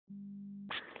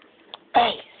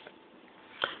Ace.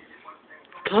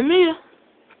 Come here.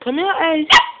 Come here,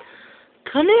 Ace.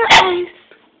 Come here, Ace.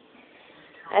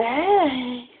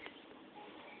 Ace.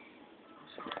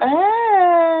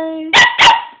 Ace.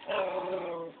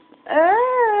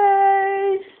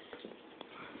 Ace.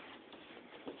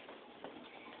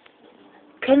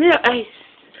 Come here, Ace.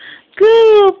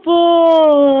 Good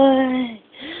boy.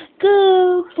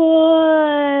 Good boy.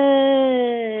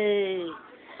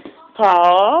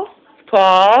 Paul.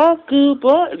 Paul. Good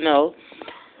boy. No.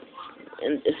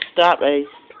 And stop, Ace.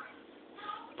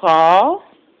 Paul.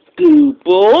 Good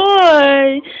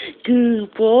boy.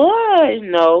 Good boy.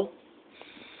 No.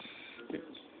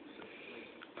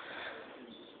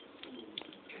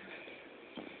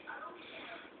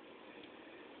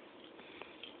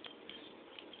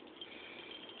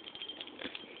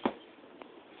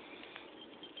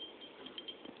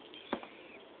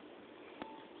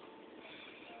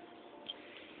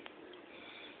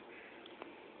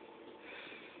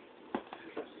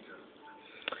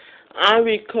 I'm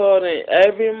recording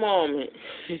every moment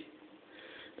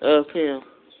of him.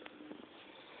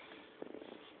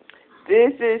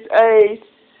 This is Ace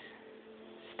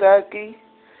Stuckey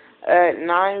at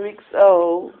 9 weeks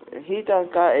old. He done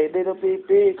got a little bit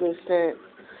bigger since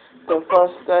the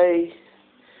first day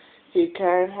he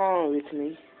came home with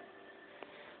me.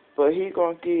 But he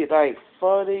gonna get like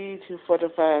 40 to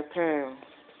 45 pounds.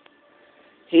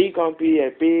 He gonna be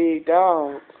a big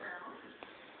dog.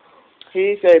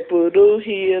 He's a Poodle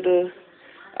Hilda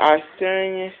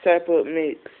Australian Shepherd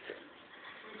mix.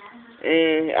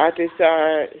 And I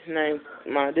decided to name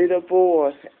my little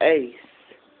boy Ace.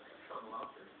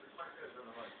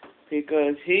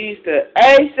 Because he's the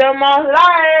ace of my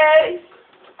life.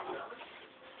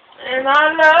 And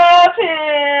I love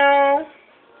him.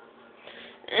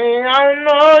 And I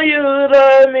know you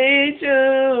love me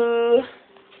too.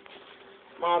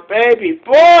 My baby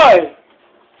boy.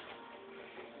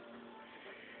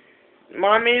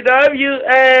 Mommy love you,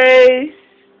 Ace.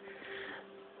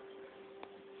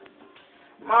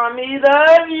 Mommy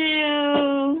love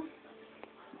you.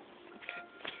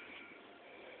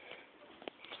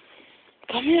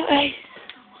 Come here, Ace.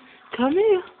 Come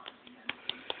here.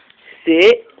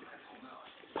 Sit.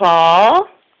 Paw.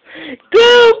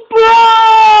 Good boy.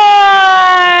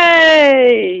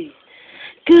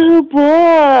 Good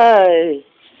boy.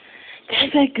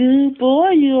 That's a good boy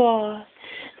you are.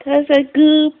 That's a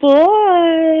good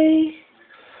boy.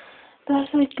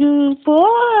 That's a good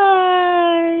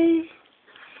boy.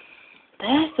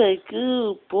 That's a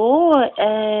good boy,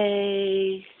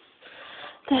 Ace.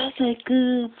 That's a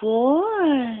good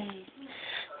boy.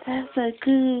 That's a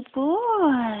good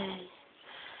boy.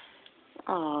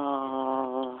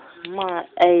 Oh, my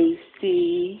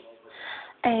AC.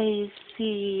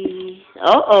 AC.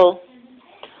 Uh-oh.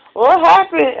 What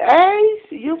happened, Ace?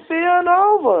 You fell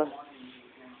over.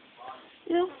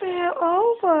 You fell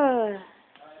over.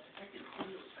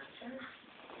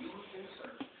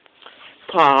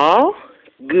 Paul,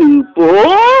 good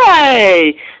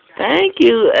boy. Thank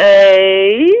you,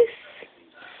 Ace.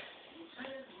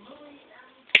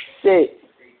 Sit.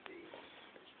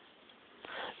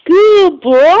 Good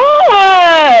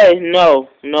boy. No,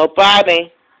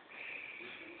 nobody.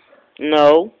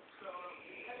 No.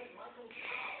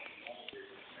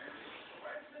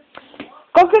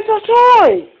 Go get your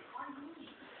toy.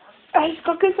 Ace,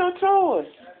 go get your toy.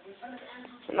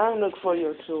 Now I'm looking for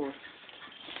your toy.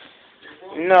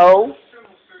 No.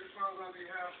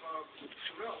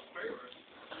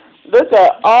 Look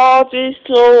at all these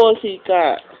toys he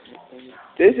got.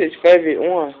 This is his favorite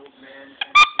one.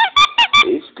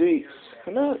 It squeaks.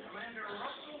 Look.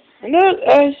 Look,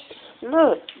 Ace.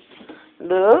 Look.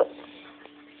 Look.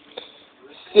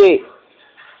 Sit.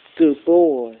 Good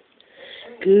boy.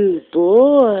 Good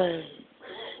boy.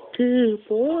 Good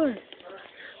boy.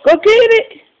 Go get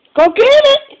it. Go get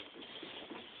it.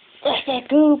 That's a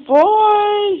good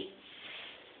boy.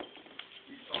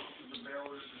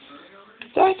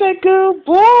 That's a good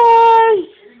boy.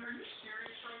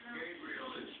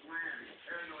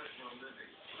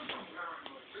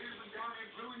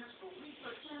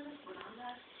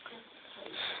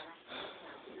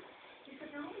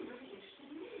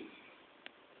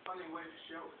 Funny way to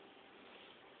show it.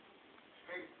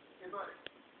 Hey, buddy,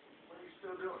 what are you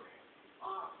still doing?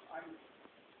 I'm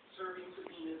serving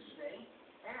subpoenas today,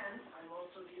 and I'm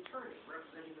also the attorney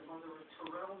representing the mother of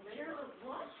Terrell. There's a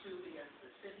lawsuit against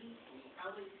the city, the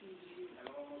LAPD,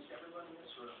 and almost everyone in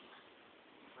this room.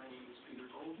 My name is Peter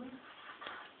Goldman,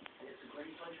 and it's a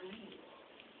great pleasure meeting you.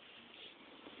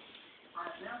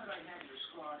 Now that I have your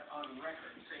squad on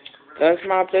record saying Terrell... That's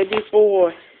my baby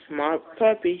boy, my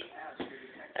puppy,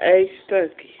 Ace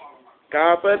Stuckey.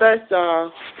 God bless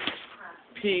y'all.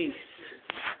 Peace.